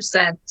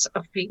 40%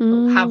 of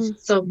people have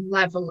some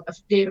level of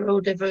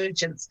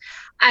neurodivergence.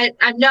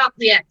 I'm not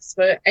the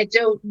expert. I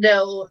don't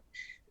know.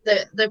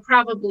 There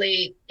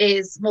probably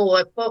is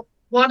more, but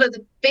one of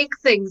the big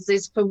things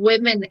is for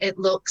women, it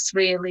looks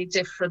really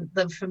different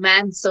than for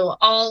men. So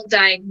all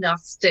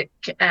diagnostic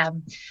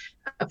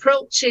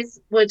approaches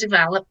were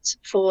developed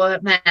for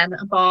men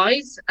and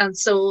boys. And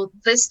so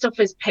this stuff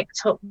is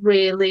picked up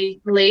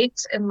really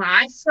late in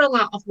life for a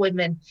lot of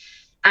women.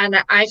 And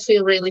I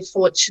feel really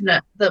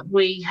fortunate that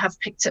we have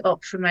picked it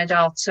up for my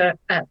daughter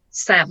at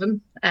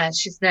 7.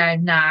 She's now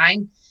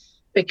 9,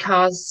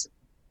 because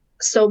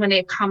so many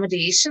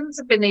accommodations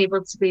have been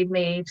able to be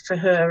made for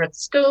her at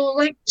school.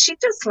 Like, she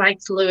just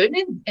likes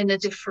learning in a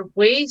different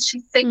way.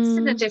 She thinks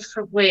in a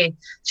different way.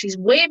 She's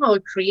way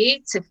more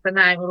creative than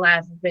I will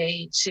ever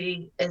be.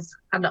 She is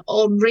an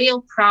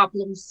unreal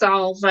problem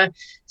solver.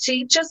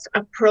 She just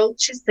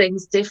approaches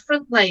things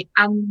differently.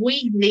 And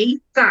we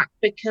need that,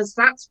 because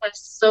that's where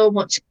so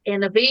much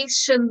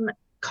innovation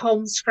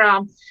comes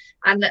from.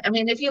 And I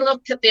mean, if you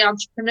look at the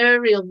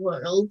entrepreneurial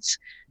world,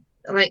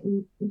 like,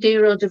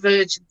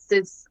 neurodivergence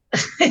is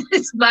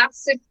it's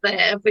massive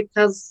there,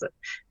 because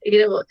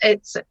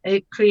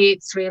it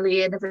creates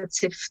really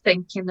innovative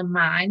thinking and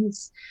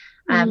minds.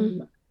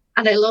 And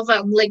I love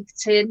on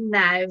LinkedIn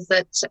now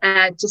that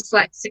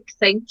dyslexic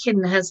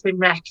thinking has been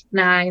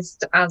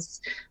recognised as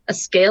a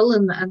skill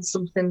and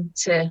something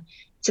to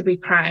be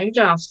proud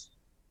of.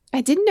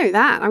 I didn't know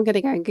that. I'm going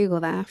to go and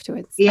Google that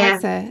afterwards.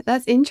 Yeah,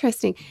 that's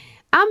interesting.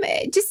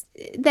 Just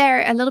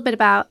there a little bit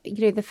about,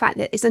 the fact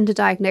that it's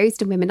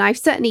underdiagnosed in women. I've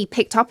certainly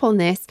picked up on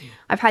this.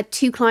 I've had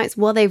 2 clients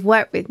while they've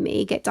worked with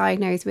me get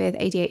diagnosed with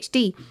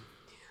ADHD.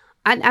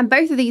 And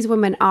both of these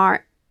women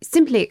are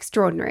simply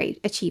extraordinary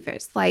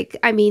achievers. Like,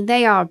 I mean,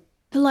 they are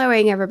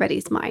blowing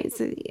everybody's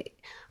minds.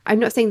 I'm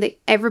not saying that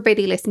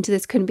everybody listening to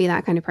this couldn't be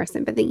that kind of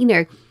person, but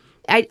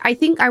I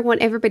think I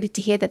want everybody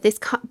to hear that this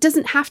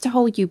doesn't have to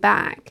hold you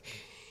back.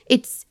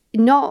 It's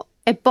not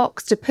a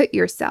box to put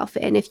yourself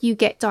in. If you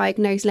get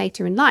diagnosed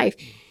later in life,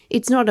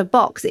 it's not a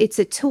box. It's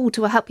a tool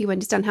to help you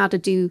understand how to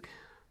do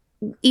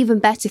even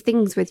better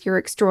things with your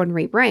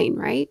extraordinary brain,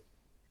 right?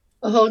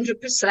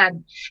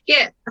 100%.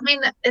 Yeah, I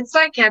mean, it's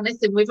like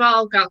anything. We've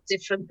all got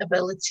different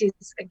abilities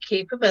and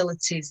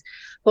capabilities,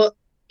 but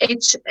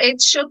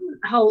it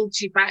shouldn't hold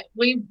you back.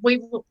 We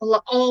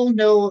all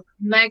know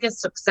mega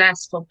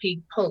successful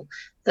people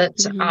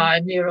that are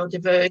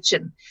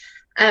neurodivergent,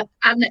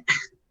 and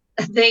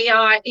they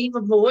are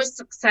even more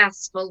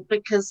successful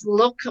because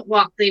look at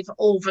what they've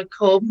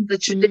overcome. The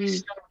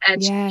traditional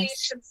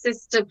education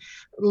system,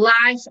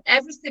 life,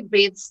 everything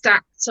being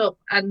stacked up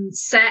and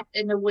set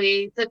in a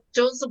way that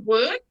doesn't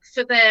work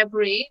for their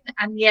brain,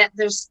 and yet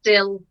they're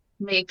still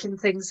making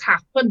things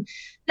happen.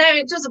 Now,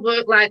 it doesn't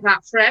work like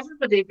that for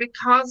everybody,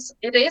 because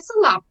it is a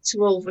lot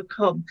to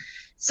overcome.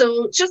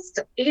 So just,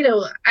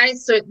 I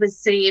certainly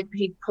see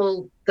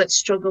people that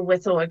struggle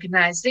with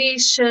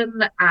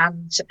organisation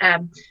and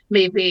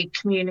maybe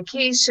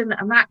communication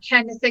and that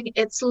kind of thing.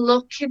 It's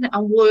looking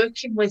and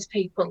working with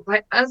people.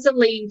 Like, as a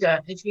leader,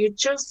 if you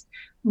just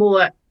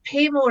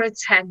pay more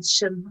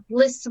attention,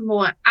 listen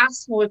more,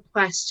 ask more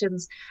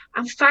questions,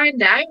 and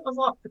find out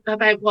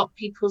about what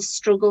people's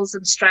struggles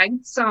and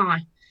strengths are.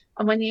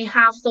 And when you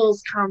have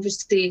those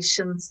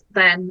conversations,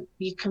 then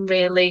you can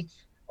really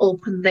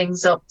open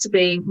things up to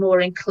be more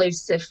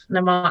inclusive,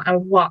 no matter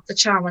what the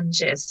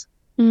challenge is.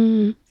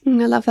 I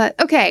love that.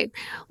 Okay,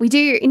 we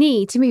do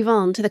need to move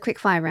on to the quick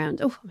fire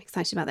round. Oh, I'm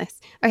excited about this.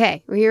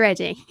 Okay, are you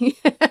ready?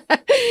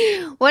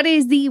 What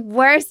is the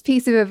worst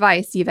piece of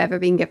advice you've ever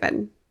been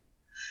given?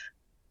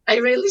 I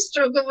really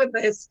struggle with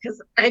this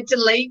because I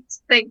delete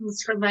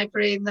things from my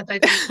brain that I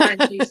don't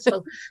find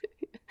useful.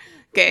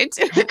 Good.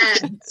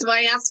 So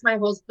I asked my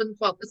husband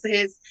what was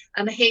his,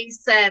 and he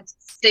said,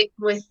 stick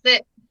with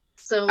it.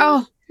 So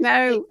oh,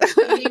 no.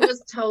 He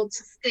was told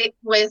to stick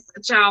with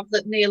a job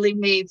that nearly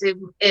made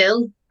him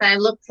ill. Now,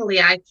 luckily,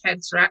 I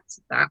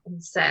counteracted that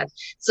and said,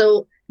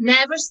 so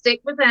never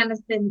stick with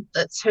anything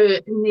that's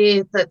hurting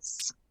you,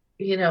 that's,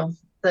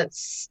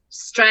 that's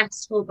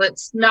stressful,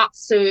 that's not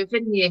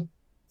serving you.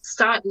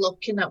 Start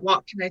looking at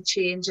what can I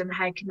change and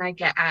how can I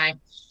get out,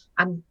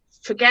 and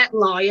forget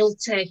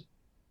loyalty.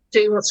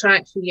 Do what's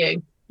right for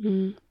you.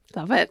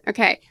 Love it.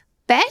 Okay.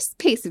 Best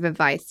piece of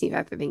advice you've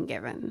ever been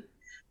given?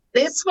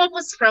 This one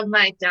was from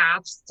my dad.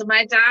 So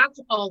my dad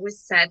always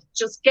said,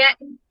 just get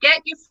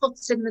your foot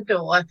in the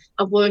door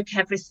and work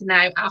everything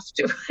out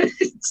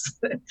afterwards.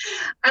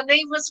 And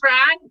he was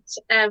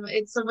right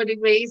in so many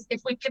ways.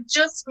 If we could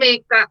just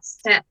make that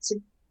step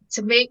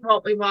to make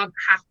what we want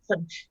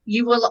happen,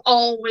 you will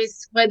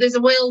always, where there's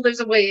a will, there's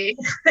a way.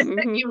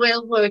 You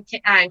will work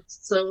it out.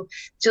 So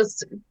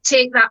just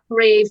take that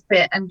brave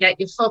bit and get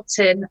your foot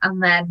in,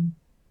 and then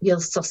you'll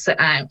suss it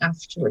out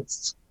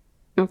afterwards.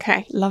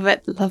 Okay, love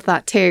it. Love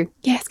that too.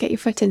 Yes, get your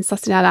foot in,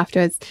 suss it out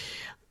afterwards.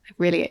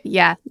 Really,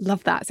 yeah,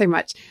 love that so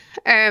much.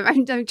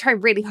 I'm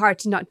trying really hard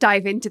to not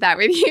dive into that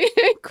with you.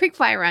 Quick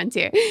fire round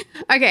here.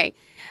 Okay,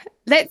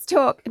 let's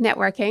talk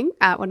networking.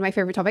 One of my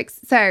favorite topics.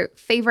 So,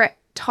 favorite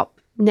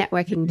top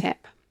networking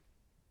tip?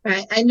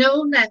 Right. I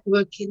know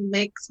networking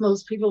makes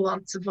most people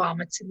want to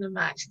vomit in their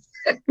mouth.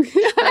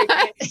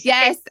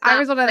 Yes, I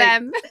was one of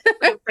them.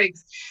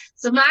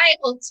 So my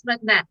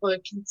ultimate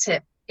networking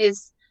tip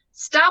is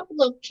stop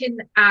looking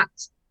at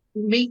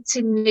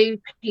meeting new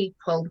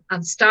people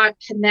and start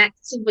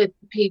connecting with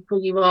the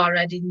people you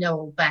already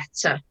know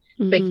better,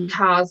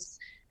 because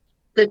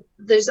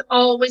there's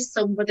always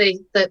somebody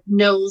that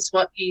knows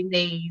what you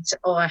need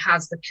or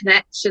has the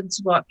connection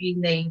to what you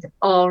need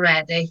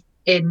already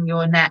in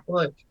your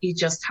network. You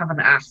just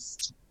haven't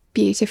asked.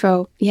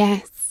 Beautiful.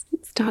 Yes.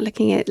 Start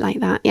looking at it like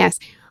that. Yes.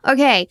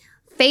 Okay.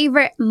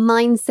 Favorite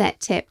mindset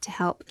tip to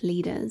help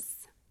leaders?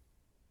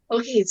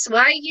 Okay, so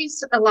I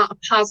use a lot of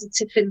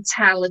positive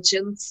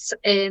intelligence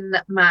in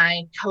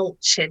my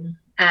coaching.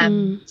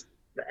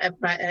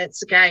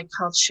 It's a guy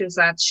called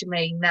Shazad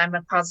Shamin. I'm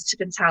a positive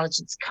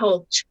intelligence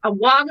coach. And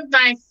one of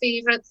my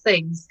favorite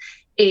things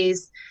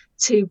is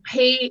to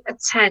pay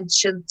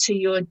attention to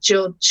your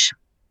judge.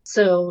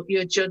 So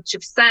your judge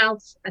of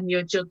self and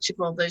your judge of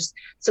others.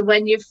 So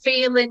when you're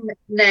feeling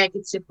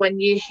negative, when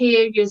you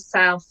hear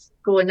yourself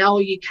going, oh,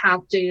 you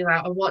can't do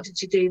that, or what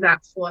did you do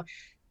that for?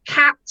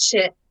 Catch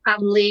it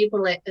and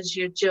label it as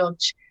your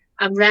judge,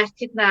 and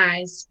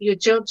recognize your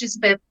judge is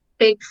a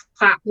big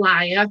fat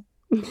liar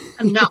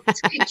and not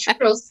to be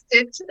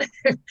trusted.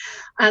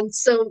 And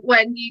so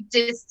when you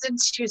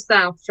distance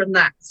yourself from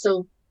that,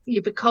 so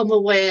you become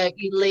aware,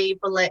 you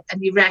label it,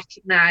 and you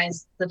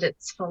recognize that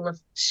it's full of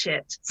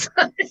shit.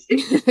 Then,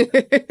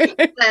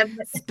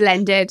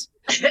 splendid.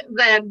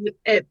 Then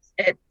it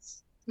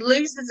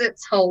loses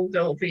its hold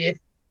over you.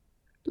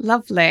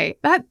 Lovely.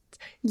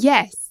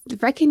 Yes,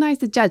 recognize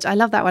the judge. I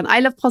love that one.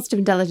 I love positive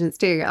intelligence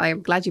too.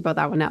 I'm glad you brought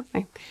that one up.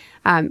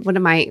 One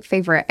of my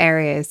favorite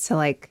areas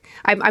to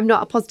I'm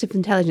not a positive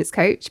intelligence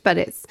coach, but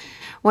it's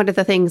one of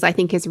the things I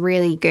think is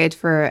really good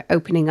for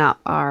opening up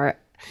our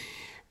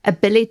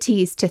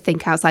abilities to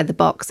think outside the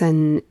box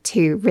and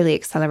to really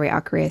accelerate our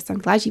careers. So I'm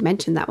glad you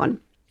mentioned that one.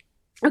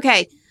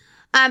 Okay.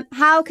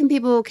 How can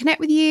people connect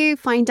with you,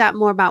 find out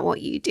more about what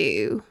you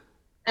do?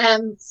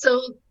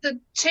 So the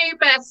two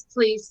best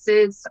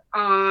places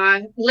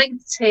are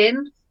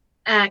LinkedIn.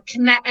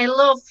 I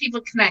love people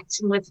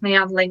connecting with me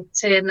on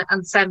LinkedIn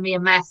and send me a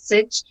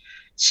message,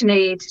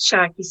 Sinead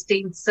Sharkey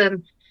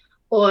Steenson,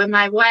 or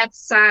my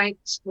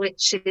website,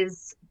 which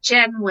is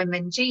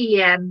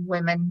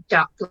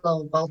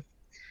genwomen.global.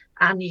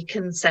 And you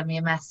can send me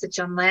a message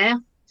on there.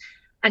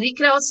 And you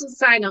can also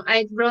sign up.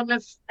 I'd run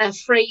a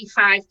free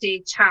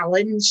 5-day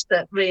challenge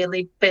that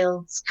really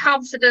builds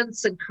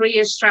confidence and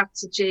career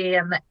strategy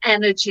and the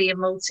energy and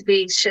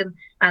motivation.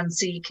 And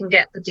so you can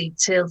get the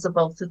details of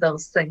both of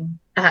those things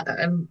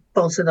and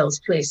both of those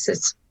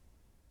places.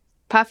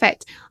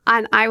 Perfect.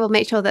 And I will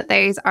make sure that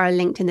those are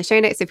linked in the show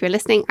notes. If you're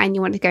listening and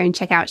you want to go and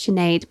check out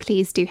Sinead,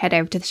 please do head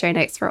over to the show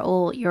notes for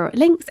all your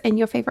links in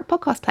your favorite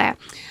podcast player.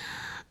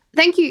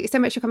 Thank you so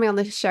much for coming on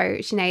the show,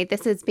 Sinead.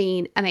 This has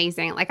been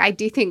amazing. I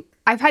do think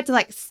I've had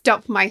to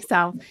stop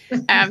myself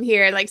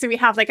here. So we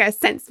have a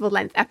sensible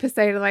length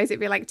episode, otherwise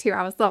it'd be 2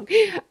 hours long.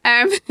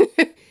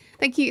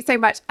 Thank you so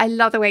much. I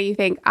love the way you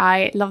think.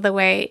 I love the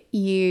way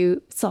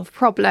you solve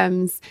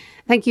problems.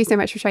 Thank you so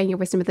much for sharing your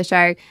wisdom with the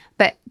show.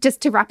 But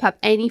just to wrap up,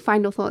 any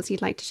final thoughts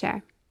you'd like to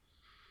share?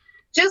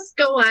 Just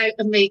go out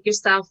and make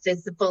yourself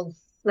visible.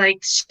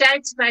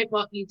 Shout about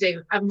what you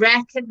do and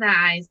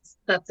recognize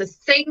that the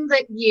thing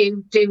that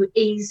you do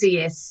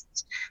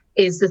easiest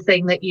is the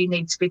thing that you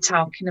need to be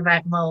talking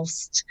about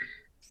most.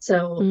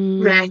 So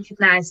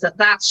recognize that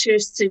that's your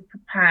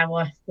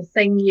superpower, the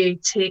thing you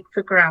take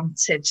for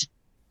granted.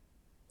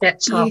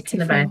 Get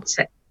talking about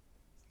it.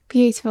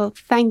 Beautiful.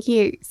 Thank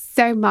you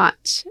so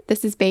much.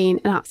 This has been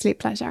an absolute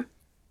pleasure.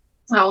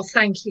 Oh,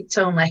 thank you,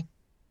 Tony.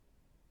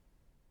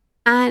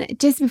 And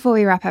just before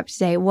we wrap up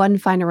today, one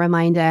final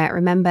reminder,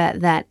 remember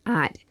that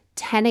at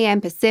 10 a.m.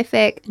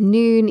 Pacific,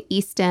 noon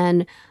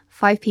Eastern,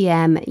 5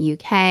 p.m.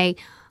 UK,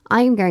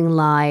 I am going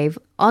live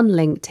on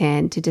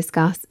LinkedIn to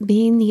discuss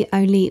being the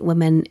only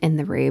woman in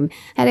the room.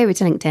 Head over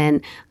to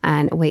LinkedIn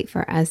and wait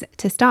for us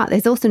to start.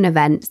 There's also an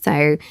event,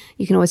 so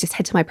you can always just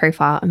head to my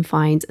profile and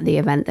find the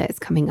event that is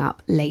coming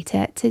up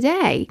later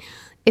today.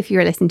 If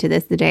you're listening to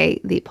this the day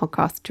the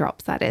podcast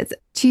drops, that is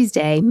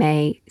Tuesday,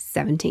 May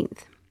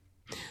 17th.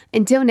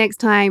 Until next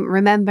time,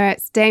 remember,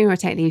 stay in your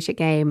tech leadership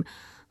game,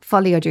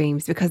 follow your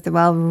dreams, because the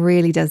world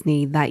really does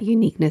need that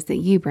uniqueness that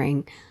you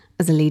bring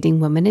as a leading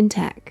woman in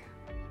tech.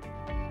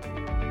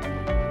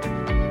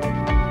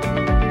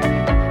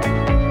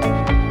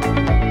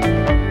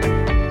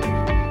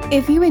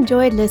 If you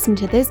enjoyed listening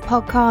to this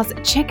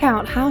podcast, check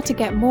out how to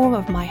get more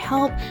of my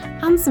help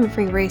and some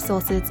free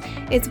resources.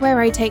 It's where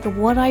I take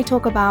what I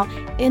talk about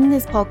in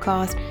this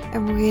podcast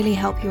and really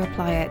help you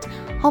apply it.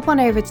 hop on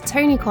over to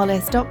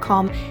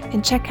tonycollis.com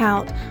and check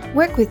out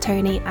Work with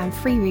Tony and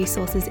free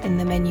resources in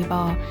the menu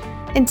bar.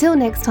 Until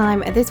next time,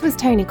 this was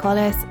Tony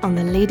Collis on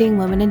the Leading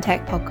Women in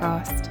Tech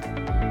podcast.